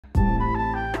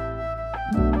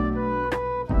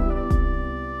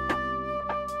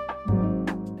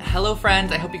Hello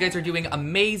friends, I hope you guys are doing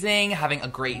amazing, having a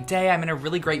great day. I'm in a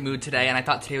really great mood today, and I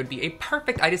thought today would be a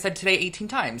perfect, I just said today 18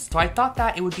 times, so I thought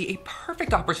that it would be a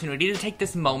perfect opportunity to take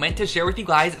this moment to share with you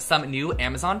guys some new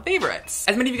Amazon favorites.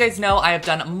 As many of you guys know, I have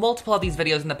done multiple of these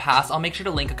videos in the past. I'll make sure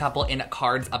to link a couple in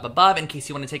cards up above in case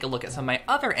you want to take a look at some of my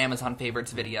other Amazon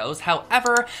favorites videos.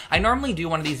 However, I normally do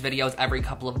one of these videos every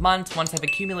couple of months once I've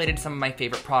accumulated some of my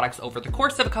favorite products over the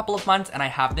course of a couple of months, and I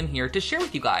have them here to share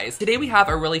with you guys. Today we have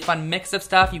a really fun mix of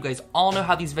stuff. You guys all know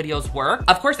how these videos work.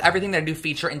 Of course, everything that I do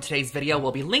feature in today's video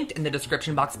will be linked in the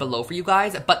description box below for you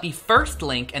guys, but the first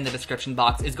link in the description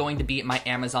box is going to be my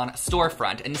Amazon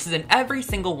storefront, and this is in every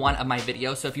single one of my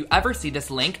videos, so if you ever see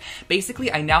this link,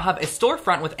 basically I now have a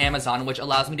storefront with Amazon, which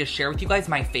allows me to share with you guys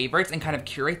my favorites and kind of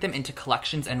curate them into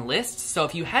collections and lists. So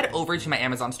if you head over to my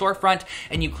Amazon storefront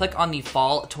and you click on the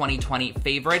fall 2020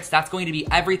 favorites, that's going to be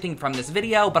everything from this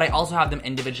video, but I also have them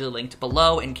individually linked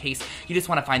below in case you just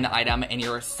want to find the item and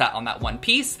you're set on that one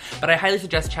piece. But I highly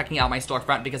suggest checking out my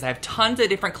storefront because I have tons of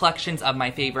different collections of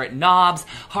my favorite knobs,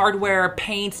 hardware,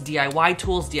 paints, DIY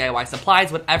tools, DIY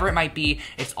supplies, whatever it might be.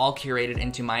 It's all curated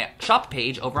into my shop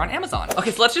page over on Amazon.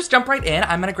 Okay, so let's just jump right in.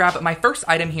 I'm gonna grab my first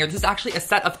item here. This is actually a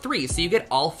set of 3, so you get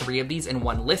all 3 of these in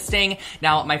one listing.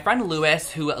 Now, my friend Lewis,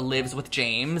 who lives with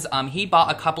James, he bought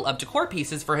a couple of decor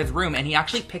pieces for his room, and he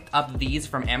actually picked up these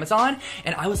from Amazon,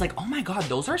 and I was like, oh my god,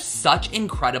 those are such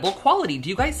incredible quality. Do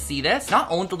you guys see this? Not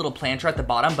only the little planter at the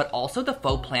bottom, but also the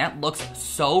faux plant looks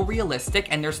so realistic,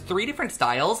 and there's 3 different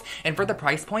styles, and for the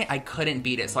price point, I couldn't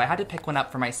beat it. So I had to pick one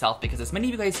up for myself because as many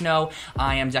of you guys know,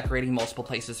 I am decorating multiple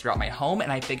places throughout my home,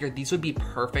 and I figured these would be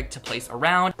perfect to place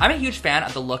around. I'm a huge fan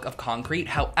of the look of concrete.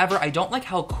 However, I don't like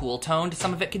how cool toned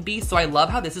some of it could be, so I love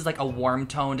how this is like a warm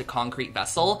toned concrete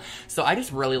vessel. So I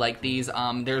just really like these.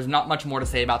 There's not much more to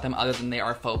say about them other than they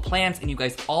are faux plants, and you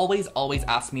guys always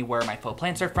ask me where my faux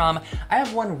plants are from. I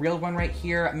have one real one right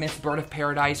here, Miss Bird of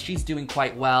Paradise. She's doing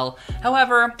quite well.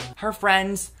 However, her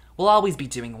friends will always be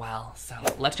doing well. So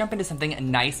let's jump into something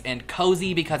nice and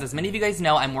cozy because as many of you guys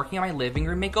know, I'm working on my living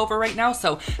room makeover right now,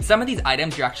 so some of these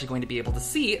items you're actually going to be able to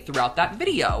see throughout that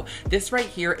video. This right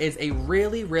here is a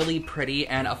really pretty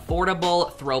and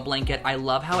affordable throw blanket. I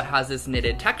love how it has this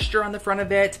knitted texture on the front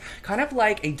of it, kind of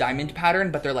like a diamond pattern,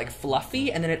 but they're like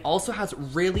fluffy, and then it also has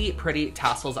really pretty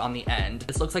tassels on the end.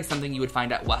 This looks like something you would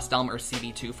find at West Elm or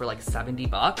CB2 for like 70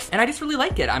 bucks, and I just really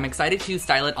like it. I'm excited to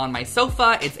style it on my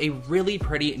sofa. It's a really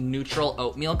pretty neutral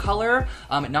oatmeal color,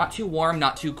 not too warm,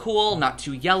 not too cool, not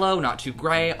too yellow, not too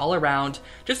gray, all around.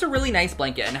 Just a really nice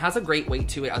blanket, and it has a great weight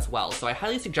to it as well. So I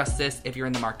highly suggest this if you're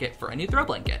in the market for a new throw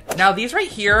blanket. Now these right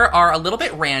here are a little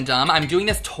bit random. I'm doing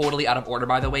this totally out of order,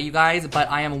 by the way, you guys,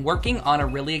 but I am working on a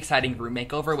really exciting room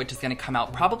makeover, which is gonna come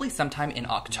out probably sometime in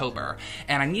October.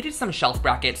 And I needed some shelf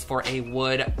brackets for a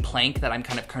wood plank that I'm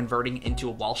kind of converting into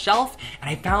a wall shelf. And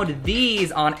I found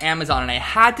these on Amazon, and I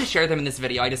had to share them in this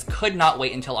video. I just could not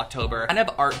wait until October. Kind of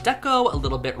art deco, a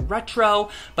little bit retro,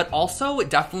 but also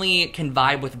definitely can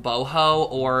vibe with boho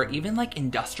or even like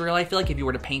industrial. I feel like if you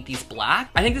were to paint these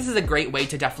black, I think this is a great way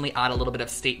to definitely add a little bit of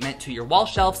statement to your wall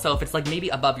shelf. So if it's like maybe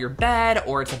above your bed,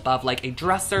 or it's above like a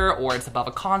dresser, or it's above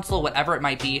a console, whatever it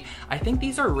might be, I think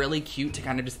these are really cute to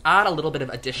kind of just add a little bit of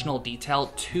additional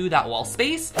detail to that wall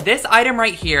space. This item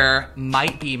right here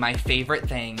might be my favorite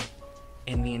thing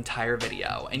in the entire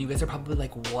video, and you guys are probably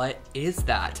like, what is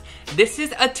that? This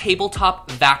is a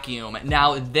tabletop vacuum.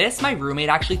 Now this, my roommate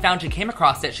actually found. She came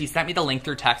across it, she sent me the link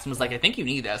through text and was like, I think you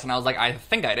need this, and I was like, I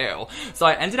think I do. So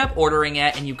I ended up ordering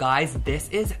it, and you guys, this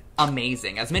is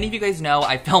amazing. As many of you guys know,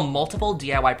 I film multiple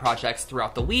DIY projects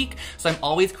throughout the week, so I'm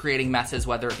always creating messes,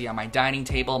 whether it be on my dining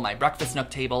table, my breakfast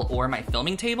nook table, or my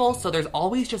filming table. So there's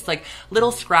always just like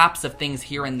little scraps of things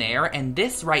here and there, and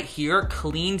this right here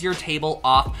cleans your table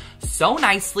off so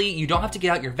nicely. You don't have to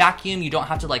get out your vacuum, you don't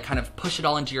have to like kind of push it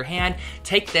all into your hand.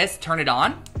 Take this, turn it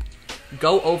on,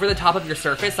 go over the top of your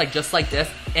surface, like just like this,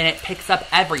 and it picks up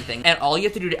everything. And all you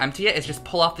have to do to empty it is just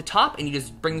pull off the top, and you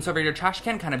just bring this over to your trash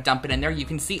can, kind of dump it in there. You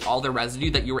can see all the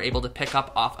residue that you were able to pick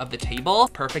up off of the table.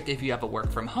 Perfect if you have a work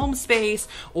from home space,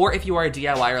 or if you are a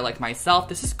DIYer like myself.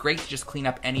 This is great to just clean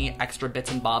up any extra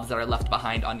bits and bobs that are left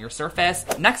behind on your surface.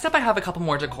 Next up, I have a couple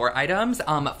more decor items.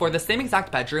 For the same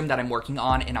exact bedroom that I'm working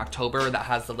on in October that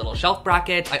has the little shelf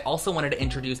bracket, I also wanted to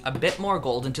introduce a bit more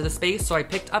gold into the space, so I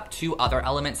picked up 2 other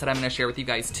elements that I'm gonna share share with you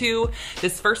guys too.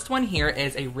 This first one here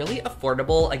is a really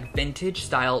affordable, like vintage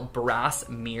style brass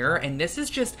mirror, and this is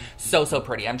just so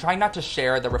pretty. I'm trying not to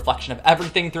share the reflection of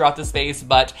everything throughout the space,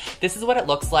 but this is what it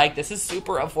looks like. This is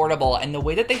super affordable, and the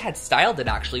way that they had styled it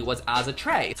actually was as a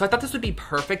tray. So I thought this would be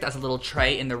perfect as a little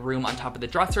tray in the room on top of the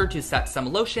dresser to set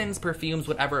some lotions, perfumes,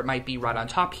 whatever it might be right on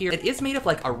top here. It is made of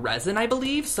like a resin, I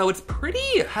believe, so it's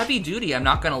pretty heavy duty, I'm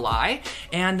not gonna lie.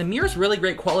 And the mirror's really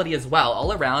great quality as well.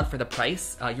 All around for the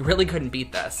price, you really couldn't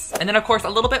beat this. And then of course, a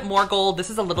little bit more gold. This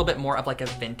is a little bit more of like a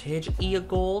vintage-y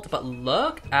gold, but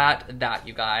look at that,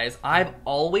 you guys. I've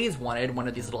always wanted one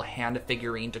of these little hand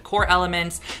figurine decor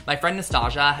elements. My friend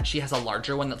Nastasia, she has a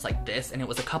larger one that's like this, and it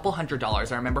was a couple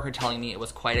 $100s. I remember her telling me it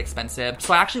was quite expensive.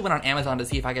 So I actually went on Amazon to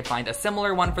see if I could find a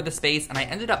similar one for the space, and I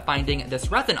ended up finding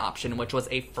this resin option, which was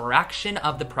a fraction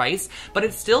of the price, but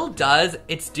it still does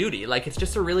its duty. Like, it's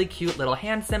just a really cute little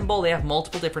hand symbol. They have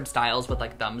multiple different styles with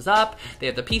like thumbs up. They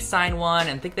have the peace sign one,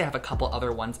 and I think they have a couple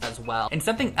other ones as well. And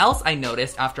something else I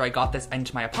noticed after I got this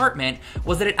into my apartment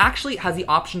was that it actually has the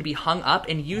option to be hung up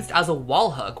and used as a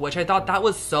wall hook, which I thought that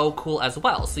was so cool as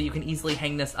well. So you can easily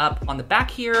hang this up on the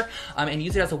back here and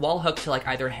use it as a wall hook to like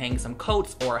either hang some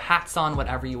coats or hats on,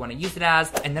 whatever you want to use it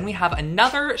as. And then we have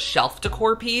another shelf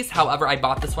decor piece. However, I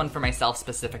bought this one for myself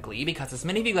specifically because, as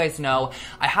many of you guys know,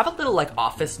 I have a little like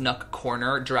office nook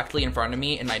corner directly in front of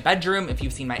me in my bedroom. If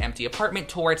you've seen my empty apartment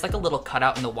tour, it's like a little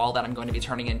cutout in the wall that I'm going to be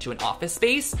turning into an office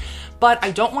space, but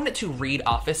I don't want it to read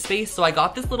office space, so I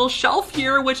got this little shelf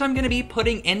here, which I'm gonna be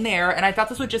putting in there, and I thought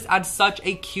this would just add such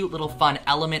a cute little fun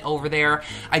element over there.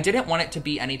 I didn't want it to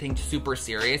be anything super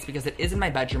serious because it is in my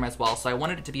bedroom as well, so I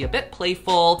wanted it to be a bit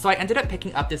playful. So I ended up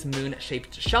picking up this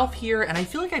moon-shaped shelf here, and I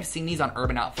feel like I've seen these on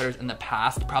Urban Outfitters in the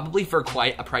past, probably for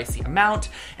quite a pricey amount,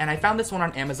 and I found this one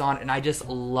on Amazon, and I just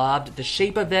loved the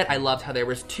shape of it. I loved how there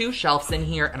was two shelves in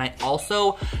here, and I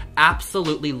also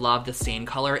absolutely love the stain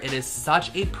color. It is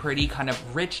such a pretty kind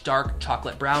of rich, dark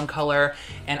chocolate brown color,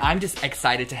 and I'm just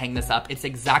excited to hang this up. It's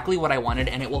exactly what I wanted,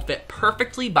 and it will fit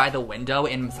perfectly by the window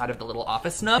inside of the little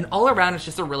office nook. And all around, it's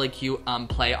just a really cute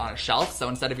play on a shelf. So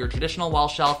instead of your traditional wall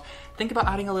shelf, think about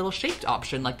adding a little shaped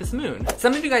option like this moon.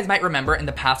 Some of you guys might remember in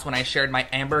the past when I shared my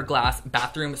amber glass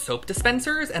bathroom soap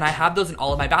dispensers, and I have those in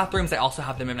all of my bathrooms. I also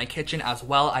have them in my kitchen as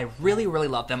well. I really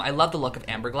love them. I love the look of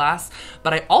amber glass,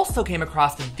 but I also came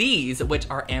across these, which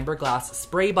are amber glass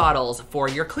spray bottles for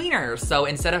your cleaners. So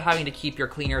instead of having to keep your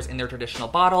cleaners in their traditional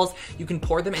bottles, you can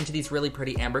pour them into these really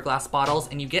pretty amber glass bottles,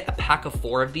 and you get a pack of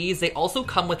 4 of these. They also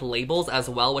come with labels as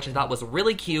well, which I thought was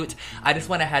really cute. I just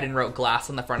went ahead and wrote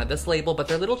glass on the front of this label, but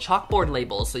they're little chalkboard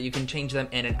labels, so you can change them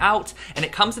in and out, and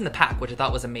it comes in the pack, which I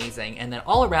thought was amazing. And then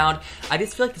all around, I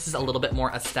just feel like this is a little bit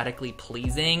more aesthetically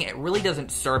pleasing. It really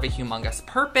doesn't serve a humongous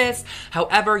purpose.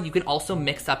 However, you can also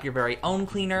mix up your very own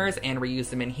cleaners and reuse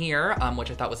them in here,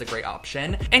 which I thought was a great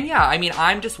option. And yeah, I mean,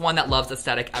 I'm just one that loves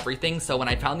aesthetic everything, so when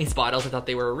I found these bottles, I thought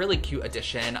they were a really cute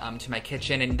addition to my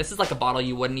kitchen. And this is like a bottle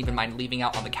you wouldn't even mind leaving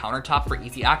out on the countertop for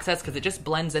easy access because it just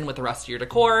blends in with the rest of your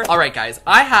decor. All right, guys,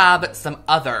 I have some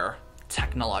other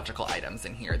technological items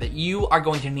in here that you are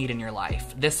going to need in your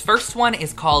life. This first one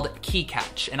is called Key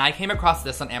Catch, and I came across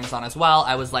this on Amazon as well.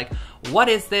 I was like, what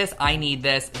is this? I need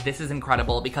this. This is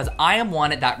incredible because I am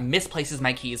one that misplaces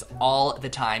my keys all the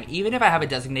time. Even if I have a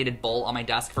designated bowl on my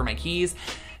desk for my keys,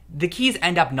 the keys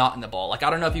end up not in the bowl. Like, I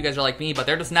don't know if you guys are like me, but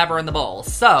they're just never in the bowl.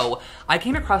 So I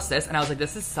came across this and I was like,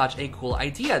 this is such a cool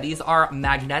idea. These are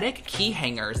magnetic key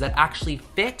hangers that actually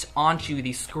fit onto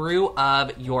the screw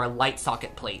of your light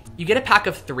socket plate. You get a pack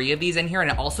of 3 of these in here, and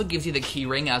it also gives you the key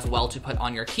ring as well to put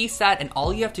on your key set. And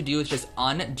all you have to do is just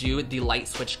undo the light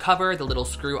switch cover, the little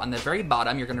screw on the very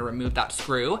bottom. You're gonna remove that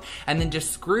screw and then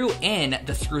just screw in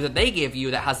the screw that they give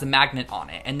you that has the magnet on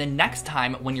it. And then next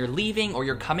time when you're leaving or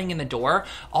you're coming in the door,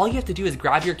 all you have to do is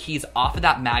grab your keys off of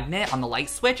that magnet on the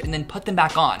light switch and then put them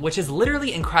back on, which is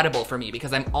literally incredible for me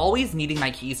because I'm always needing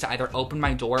my keys to either open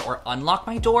my door or unlock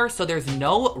my door, so there's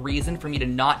no reason for me to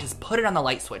not just put it on the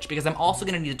light switch because I'm also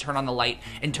gonna need to turn on the light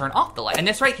and turn off the light. And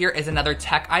this right here is another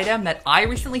tech item that I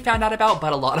recently found out about,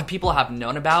 but a lot of people have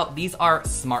known about. These are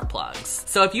smart plugs.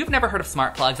 So if you've never heard of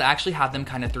smart plugs, I actually have them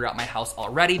kind of throughout my house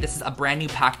already. This is a brand new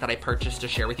pack that I purchased to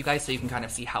share with you guys so you can kind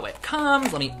of see how it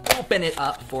comes. Let me open it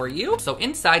up for you. So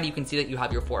inside side, you can see that you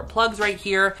have your 4 plugs right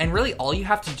here. And really all you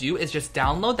have to do is just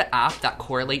download the app that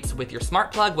correlates with your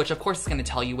smart plug, which of course is going to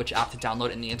tell you which app to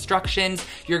download in the instructions.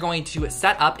 You're going to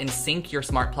set up and sync your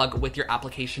smart plug with your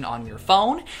application on your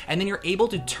phone, and then you're able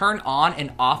to turn on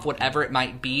and off whatever it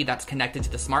might be that's connected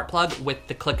to the smart plug with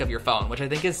the click of your phone, which I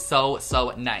think is so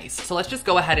nice. So let's just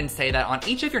go ahead and say that on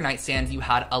each of your nightstands you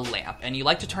had a lamp, and you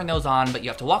like to turn those on, but you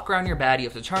have to walk around your bed, you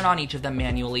have to turn on each of them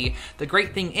manually. The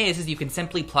great thing is you can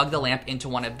simply plug the lamp into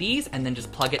one of these and then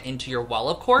just plug it into your wall,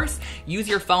 of course. Use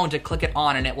your phone to click it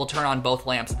on and it will turn on both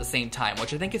lamps at the same time,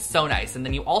 which I think is so nice. And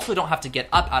then you also don't have to get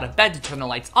up out of bed to turn the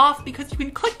lights off because you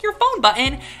can click your phone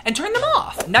button and turn them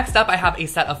off. Next up, I have a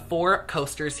set of 4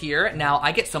 coasters here. Now,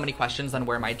 I get so many questions on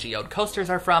where my geode coasters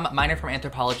are from. Mine are from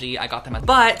Anthropologie. I got them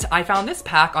but I found this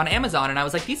pack on Amazon and I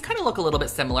was like, these kind of look a little bit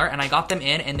similar, and I got them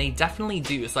in and they definitely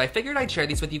do. So I figured I'd share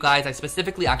these with you guys. I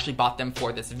specifically actually bought them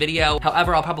for this video.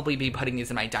 However, I'll probably be putting these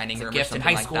in my dining room gift in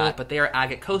high school, but they are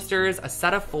agate coasters, a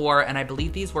set of 4, and I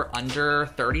believe these were under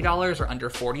 $30 or under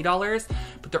 $40,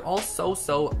 but they're all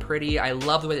so pretty. I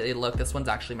love the way that they look. This one's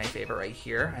actually my favorite right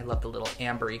here. I love the little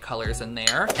ambery colors in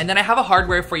there. And then I have a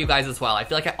hardware for you guys as well. I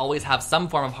feel like I always have some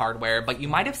form of hardware, but you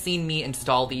might have seen me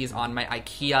install these on my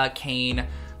IKEA cane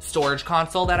storage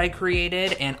console that I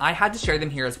created, and I had to share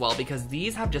them here as well because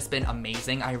these have just been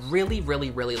amazing. I really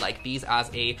like these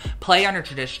as a play on a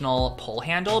traditional pull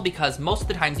handle, because most of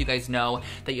the times you guys know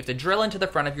that you have to drill into the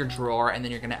front of your drawer and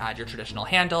then you're gonna add your traditional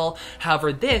handle.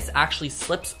 However, this actually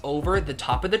slips over the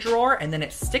top of the drawer and then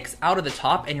it sticks out of the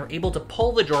top and you're able to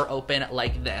pull the drawer open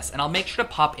like this. And I'll make sure to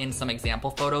pop in some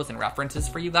example photos and references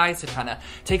for you guys to kind of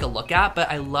take a look at, but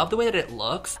I love the way that it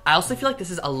looks. I also feel like this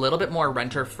is a little bit more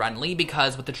renter friendly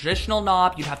because with the traditional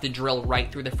knob, you'd have to drill right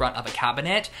through the front of a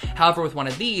cabinet. However, with one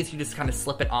of these, you just kind of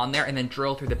slip it on there and then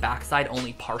drill through the backside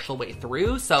only partial way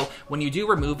through. So when you do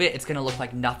remove it, it's gonna look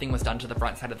like nothing was done to the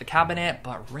front side of the cabinet,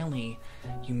 but really,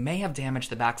 you may have damaged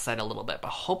the backside a little bit, but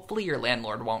hopefully your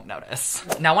landlord won't notice.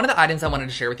 Now, one of the items I wanted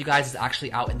to share with you guys is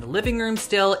actually out in the living room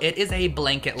still. It is a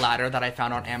blanket ladder that I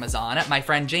found on Amazon. My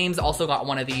friend James also got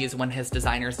one of these when his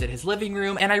designers did his living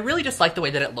room, and I really just liked the way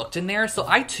that it looked in there, so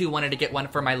I too wanted to get one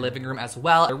for my living room as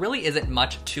well. There really isn't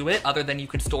much to it other than you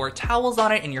could store towels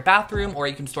on it in your bathroom, or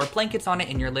you can store blankets on it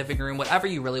in your living room, whatever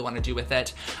you really want to do with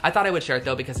it. I thought I would share it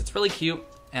though because it's really cute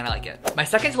and I like it. My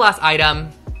second to last item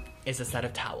is a set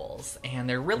of towels, and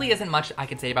there really isn't much I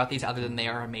could say about these other than they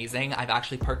are amazing. I've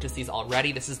actually purchased these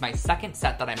already. This is my second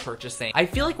set that I'm purchasing. I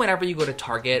feel like whenever you go to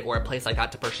Target or a place like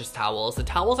that to purchase towels, the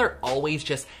towels are always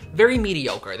just very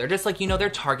mediocre. They're just like, you know,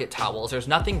 they're Target towels. There's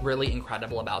nothing really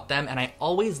incredible about them, and I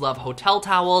always love hotel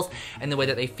towels and the way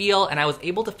that they feel, and I was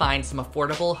able to find some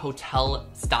affordable hotel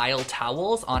style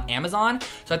towels on Amazon,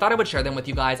 so I thought I would share them with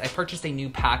you guys. I purchased a new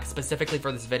pack specifically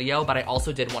for this video, but I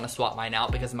also did want to swap mine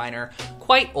out because mine are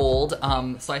quite old.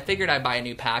 So I figured I'd buy a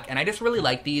new pack, and I just really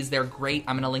like these. They're great.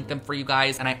 I'm gonna link them for you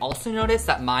guys, and I also noticed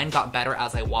that mine got better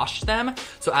as I washed them.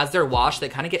 So as they're washed, they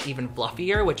kind of get even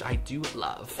fluffier, which I do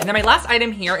love. And then my last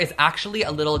item here is actually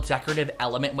a little decorative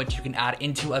element which you can add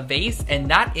into a vase,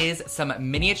 and that is some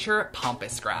miniature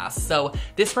pampas grass. So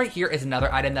this right here is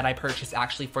another item that I purchased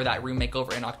actually for that room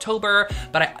makeover in October,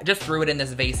 but I just threw it in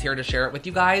this vase here to share it with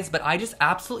you guys. But I just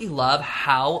absolutely love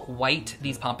how white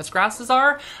these pampas grasses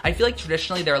are. I feel like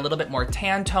traditionally they're a little bit more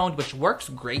tan toned, which works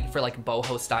great for like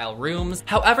boho style rooms.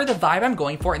 However, the vibe I'm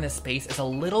going for in this space is a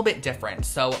little bit different.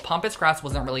 So pampas grass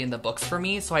wasn't really in the books for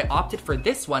me, so I opted for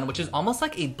this one, which is almost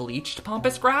like a bleached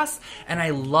pampas grass, and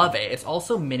I love it. It's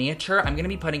also miniature. I'm gonna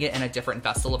be putting it in a different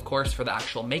vessel, of course, for the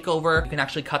actual makeover. You can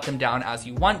actually cut them down as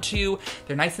you want to.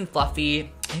 They're nice and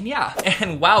fluffy. And yeah,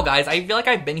 and wow guys, I feel like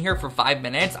I've been here for 5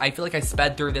 minutes. I feel like I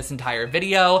sped through this entire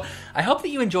video. I hope that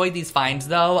you enjoyed these finds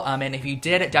though, and if you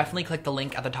did, definitely click the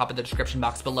link at the top of the description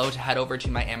box below to head over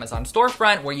to my Amazon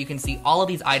storefront where you can see all of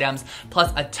these items,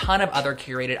 plus a ton of other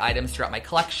curated items throughout my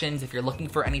collections. If you're looking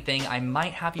for anything, I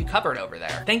might have you covered over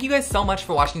there. Thank you guys so much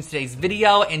for watching today's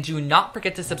video, and do not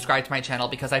forget to subscribe to my channel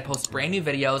because I post brand new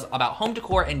videos about home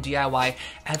decor and DIY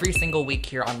every single week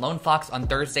here on Lone Fox on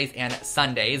Thursdays and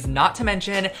Sundays. Not to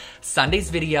mention Sunday's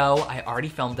video, I already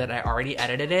filmed it, I already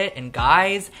edited it, and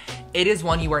guys, it is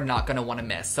one you are not gonna wanna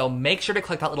miss. So make sure to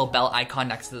click that little bell icon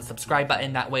next to the subscribe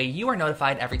button. That way you are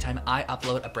notified every time I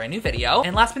upload a brand new video.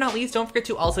 And last but not least, don't forget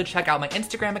to also check out my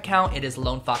Instagram account. It is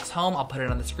Lone Fox Home. I'll put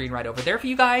it on the screen right over there for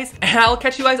you guys. And I'll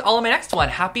catch you guys all in my next one.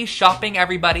 Happy shopping,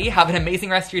 everybody. Have an amazing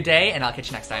rest of your day, and I'll catch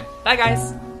you next time. Bye,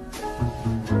 guys.